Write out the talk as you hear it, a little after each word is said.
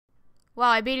Wow,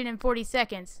 I beat it in 40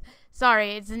 seconds.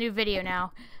 Sorry, it's a new video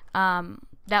now.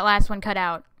 That last one cut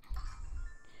out.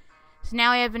 So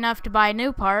now I have enough to buy a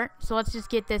new part. So let's just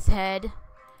get this head.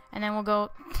 And then we'll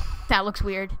go... That looks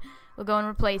weird. We'll go and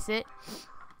replace it.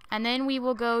 And then we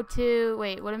will go to...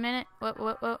 Wait, wait a minute.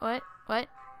 What?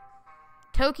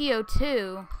 Tokyo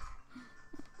 2?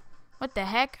 What the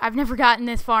heck? I've never gotten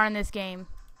this far in this game.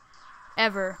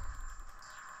 Ever.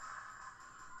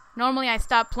 Normally I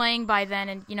stop playing by then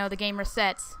and, you know, the game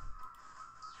resets.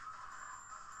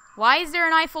 Why is there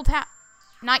an Eiffel Tower?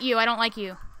 Not you, I don't like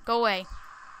you. Go away.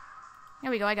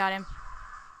 There we go, I got him.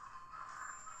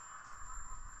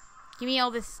 Give me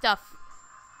all this stuff.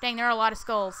 Dang, there are a lot of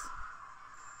skulls.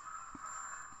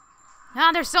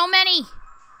 Ah, there's so many!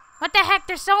 What the heck?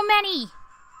 There's so many!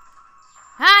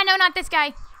 Ah, no, not this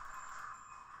guy.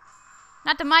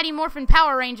 Not the Mighty Morphin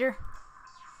Power Ranger.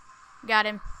 Got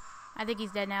him. I think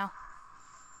he's dead now.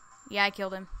 Yeah, I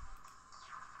killed him.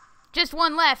 Just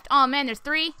one left. Oh man, there's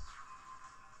 3.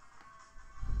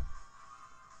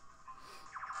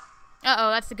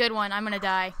 Uh-oh, that's the good one. I'm gonna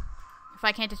die. If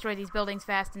I can't destroy these buildings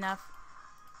fast enough.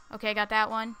 Okay, got that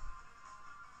one.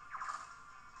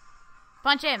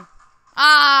 Punch him.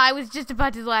 Ah, I was just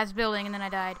about to do the last building and then I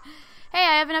died. Hey,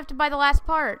 I have enough to buy the last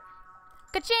part.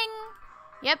 Ka-ching!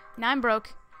 Yep, now I'm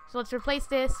broke. So let's replace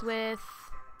this with...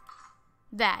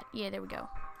 that. Yeah, there we go.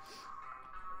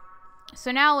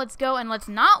 So now let's go and let's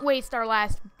not waste our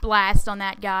last blast on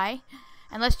that guy.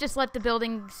 And let's just let the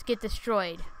buildings get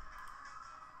destroyed.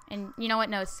 And you know what?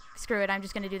 No, screw it. I'm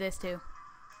just going to do this too.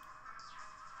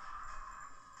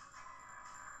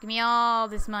 Give me all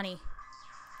this money.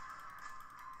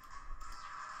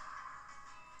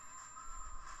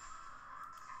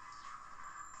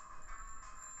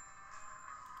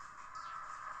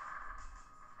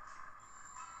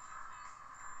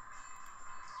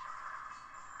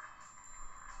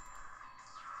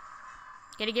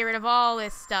 Gotta get rid of all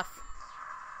this stuff.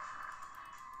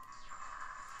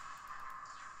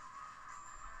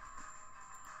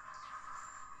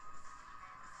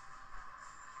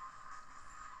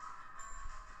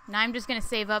 Now I'm just gonna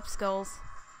save up skulls.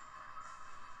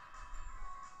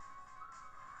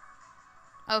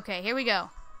 Okay, here we go.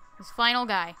 This final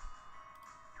guy.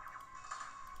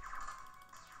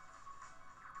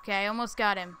 Okay, I almost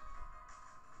got him.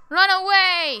 Run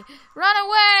away! Run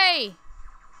away!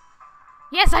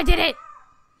 Yes, I did it!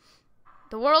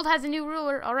 The world has a new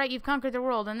ruler. Alright, you've conquered the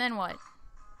world, and then what?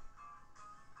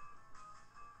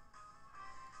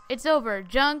 It's over.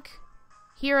 Junk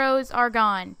heroes are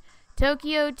gone.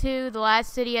 Tokyo 2, the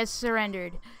last city, has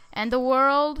surrendered. And the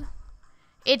world...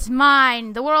 It's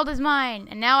mine! The world is mine!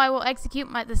 And now I will execute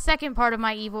the second part of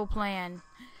my evil plan.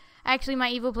 Actually, my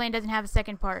evil plan doesn't have a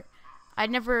second part. I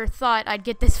never thought I'd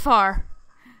get this far.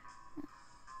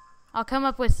 I'll come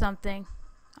up with something.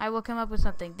 I will come up with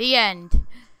something. The end.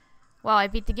 Wow, I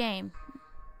beat the game.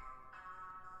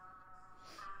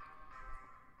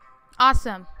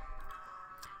 Awesome.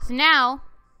 So now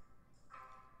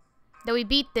that we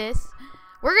beat this,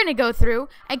 we're going to go through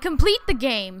and complete the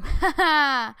game.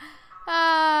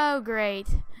 Oh, great.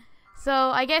 So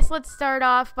I guess let's start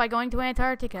off by going to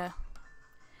Antarctica.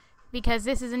 Because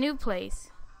this is a new place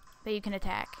that you can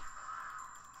attack.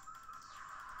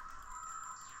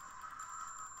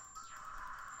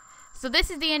 So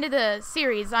this is the end of the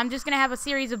series. I'm just going to have a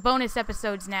series of bonus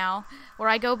episodes now where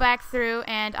I go back through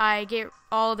and I get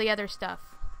all the other stuff.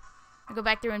 I go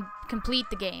back through and complete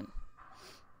the game.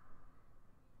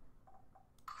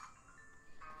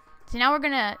 So now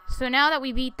now that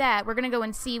we beat that, we're going to go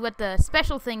and see what the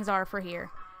special things are for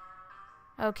here.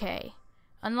 Okay.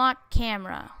 Unlock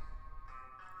camera.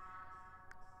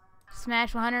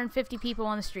 Smash 150 people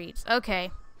on the streets.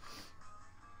 Okay.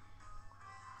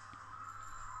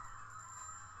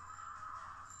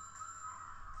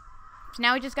 So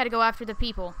now we just got to go after the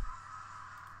people.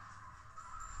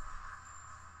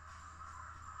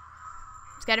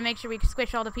 Just got to make sure we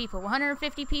squish all the people.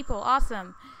 150 people.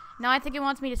 Awesome. Now I think it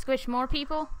wants me to squish more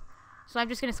people. So I'm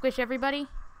just going to squish everybody.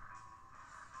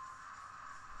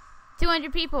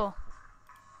 200 people.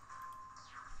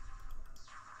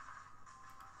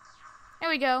 There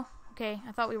we go. Okay,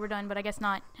 I thought we were done, but I guess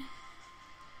not.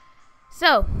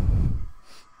 So,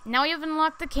 now we have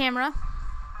unlocked the camera.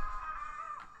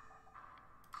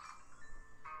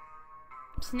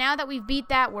 So now that we've beat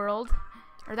that world,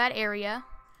 or that area,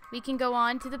 we can go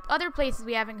on to the other places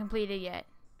we haven't completed yet.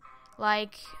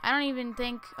 Like, I don't even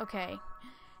think, okay.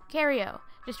 Cario,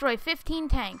 destroy 15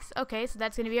 tanks. Okay, so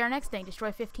that's going to be our next thing,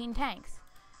 destroy 15 tanks.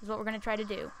 Is what we're going to try to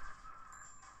do.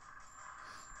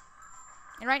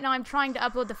 And right now I'm trying to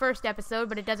upload the first episode,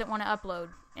 but it doesn't want to upload,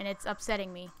 and it's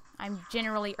upsetting me. I'm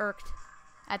generally irked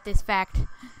at this fact.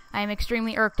 I am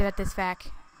extremely irked at this fact.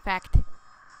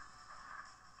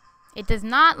 It does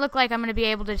not look like I'm going to be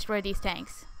able to destroy these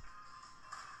tanks.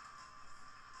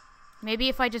 Maybe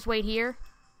if I just wait here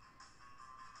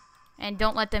and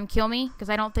don't let them kill me, because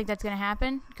I don't think that's going to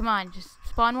happen. Come on, just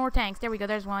spawn more tanks. There we go,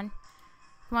 there's one.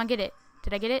 Come on, get it.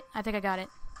 Did I get it? I think I got it.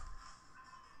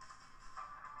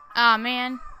 Ah,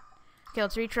 man. Okay,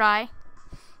 let's retry.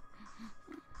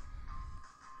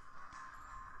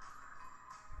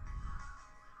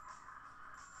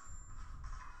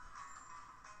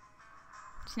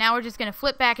 So now we're just going to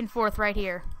flip back and forth right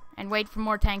here and wait for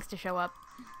more tanks to show up.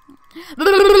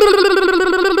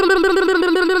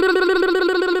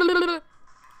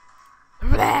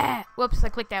 Whoops, I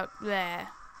clicked out.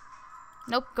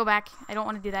 Nope, go back. I don't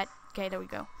want to do that. Okay, there we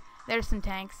go. There's some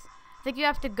tanks. I think you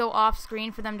have to go off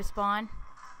screen for them to spawn.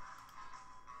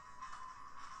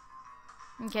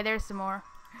 Okay, there's some more.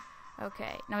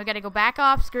 Okay, now we gotta go back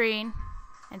off screen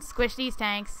and squish these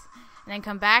tanks, and then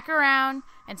come back around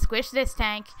and squish this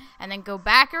tank, and then go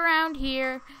back around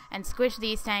here and squish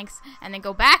these tanks, and then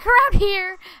go back around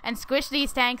here and squish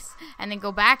these tanks, and then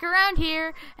go back around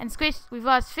here and squish. We've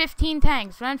lost 15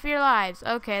 tanks. Run for your lives.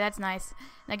 Okay, that's nice.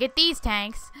 Now get these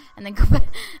tanks, and then go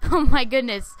back. Oh my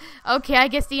goodness. Okay, I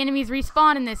guess the enemies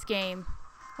respawn in this game.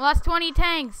 We lost 20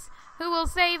 tanks. Who will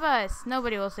save us?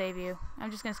 Nobody will save you.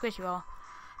 I'm just gonna squish you all.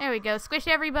 There we go. Squish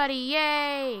everybody.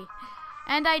 Yay!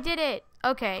 And I did it.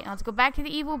 Okay, now let's go back to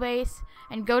the evil base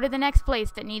and go to the next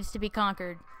place that needs to be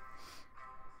conquered.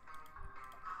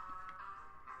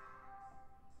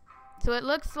 So it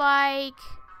looks like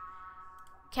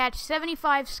catch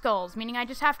 75 skulls, meaning I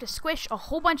just have to squish a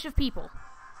whole bunch of people.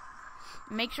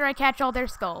 Make sure I catch all their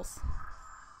skulls.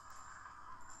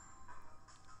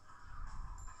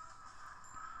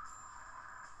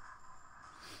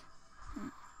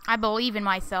 I believe in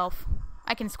myself.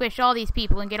 I can squish all these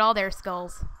people and get all their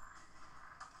skulls.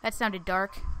 That sounded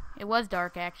dark. It was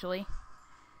dark, actually.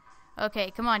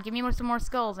 Okay, come on, give me some more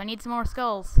skulls. I need some more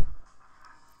skulls.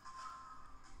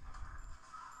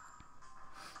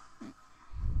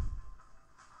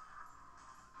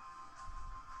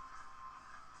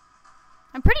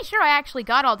 I'm pretty sure I actually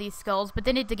got all these skulls, but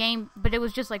then it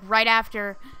was just like right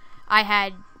after I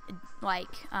had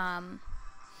like done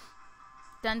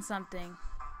something.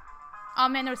 Oh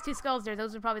man, there was 2 skulls there.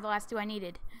 Those were probably the last 2 I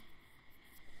needed.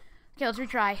 Okay, let's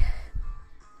retry.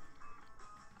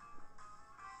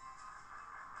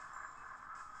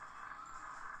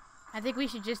 I think we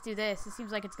should just do this. It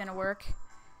seems like it's gonna work.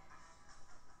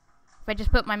 If I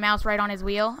just put my mouse right on his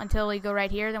wheel until we go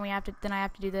right here, then I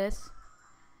have to do this.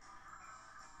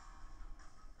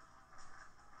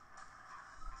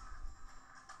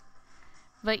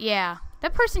 But yeah,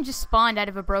 that person just spawned out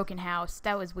of a broken house.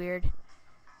 That was weird.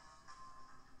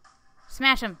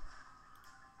 Smash him.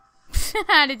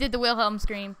 It did the Wilhelm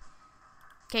scream.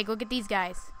 Okay, go get these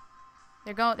guys.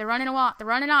 They're running off. They're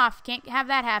running off. Can't have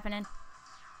that happening.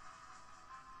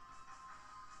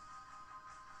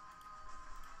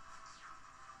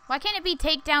 Why can't it be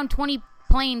take down 20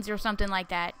 planes or something like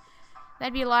that?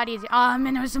 That'd be a lot easier. Oh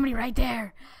man, there was somebody right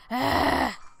there.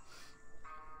 I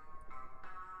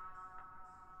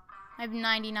have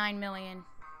 99 million.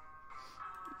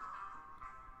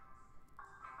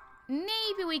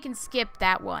 Maybe we can skip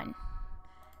that one.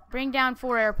 Bring down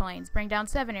 4 airplanes. Bring down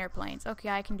 7 airplanes. Okay,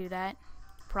 I can do that.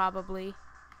 Probably.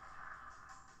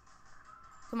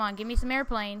 Come on, give me some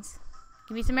airplanes.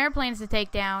 Give me some airplanes to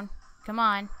take down. Come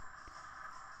on.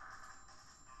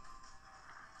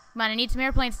 Come on, I need some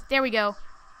airplanes. There we go.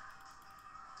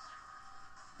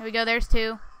 There we go, there's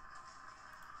 2.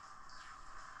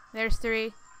 There's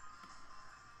 3.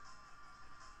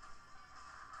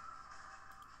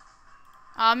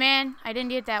 Aw, man, I didn't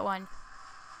get that one.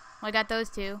 Well, I got those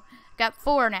 2. Got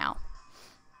 4 now.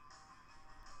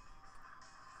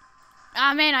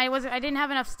 Ah, man, I didn't have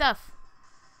enough stuff.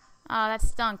 Oh, that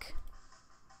stunk.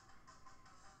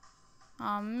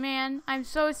 Oh, man, I'm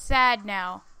so sad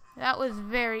now. That was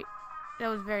very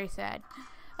sad.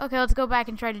 Okay, let's go back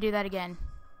and try to do that again.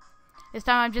 This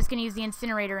time I'm just gonna use the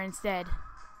incinerator instead.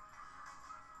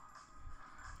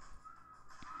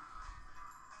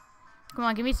 Come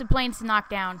on, give me some planes to knock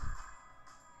down.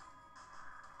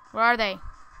 Where are they?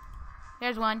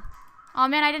 There's one. Oh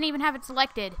man, I didn't even have it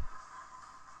selected.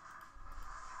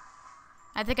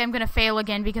 I think I'm gonna fail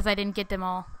again because I didn't get them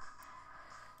all.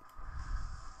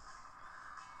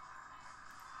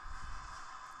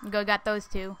 Got those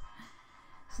 2.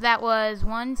 So that was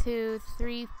 1, 2,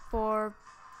 3, 4,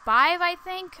 5, I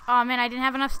think. Oh man, I didn't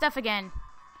have enough stuff again.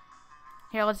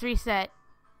 Here, let's reset.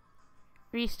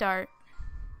 Restart.